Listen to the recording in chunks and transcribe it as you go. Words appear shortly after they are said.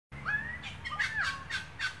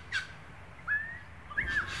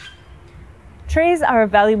Trees are a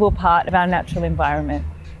valuable part of our natural environment,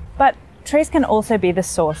 but trees can also be the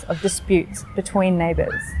source of disputes between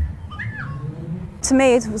neighbours. To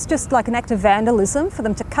me, it was just like an act of vandalism for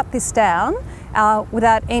them to cut this down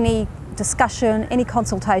without any discussion, any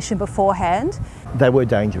consultation beforehand. They were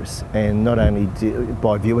dangerous, and not only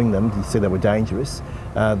by viewing them did you see they were dangerous,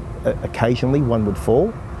 occasionally one would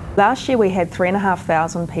fall. Last year we had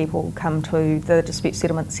 3,500 people come to the Dispute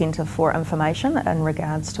Settlement Centre for information in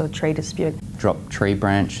regards to a tree dispute. Drop tree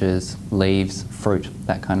branches, leaves, fruit,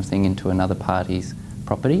 that kind of thing into another party's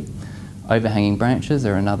property. Overhanging branches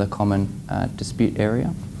are another common dispute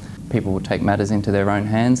area. People will take matters into their own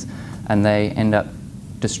hands and they end up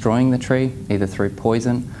destroying the tree, either through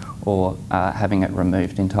poison or having it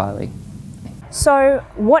removed entirely. So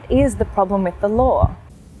what is the problem with the law?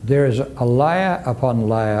 There is a layer upon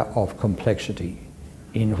layer of complexity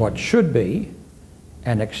in what should be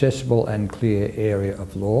an accessible and clear area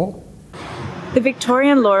of law. The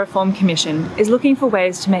Victorian Law Reform Commission is looking for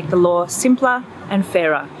ways to make the law simpler and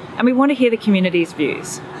fairer, and we want to hear the community's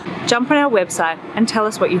views. Jump on our website and tell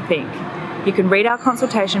us what you think. You can read our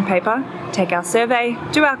consultation paper, take our survey,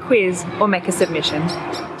 do our quiz, or make a submission.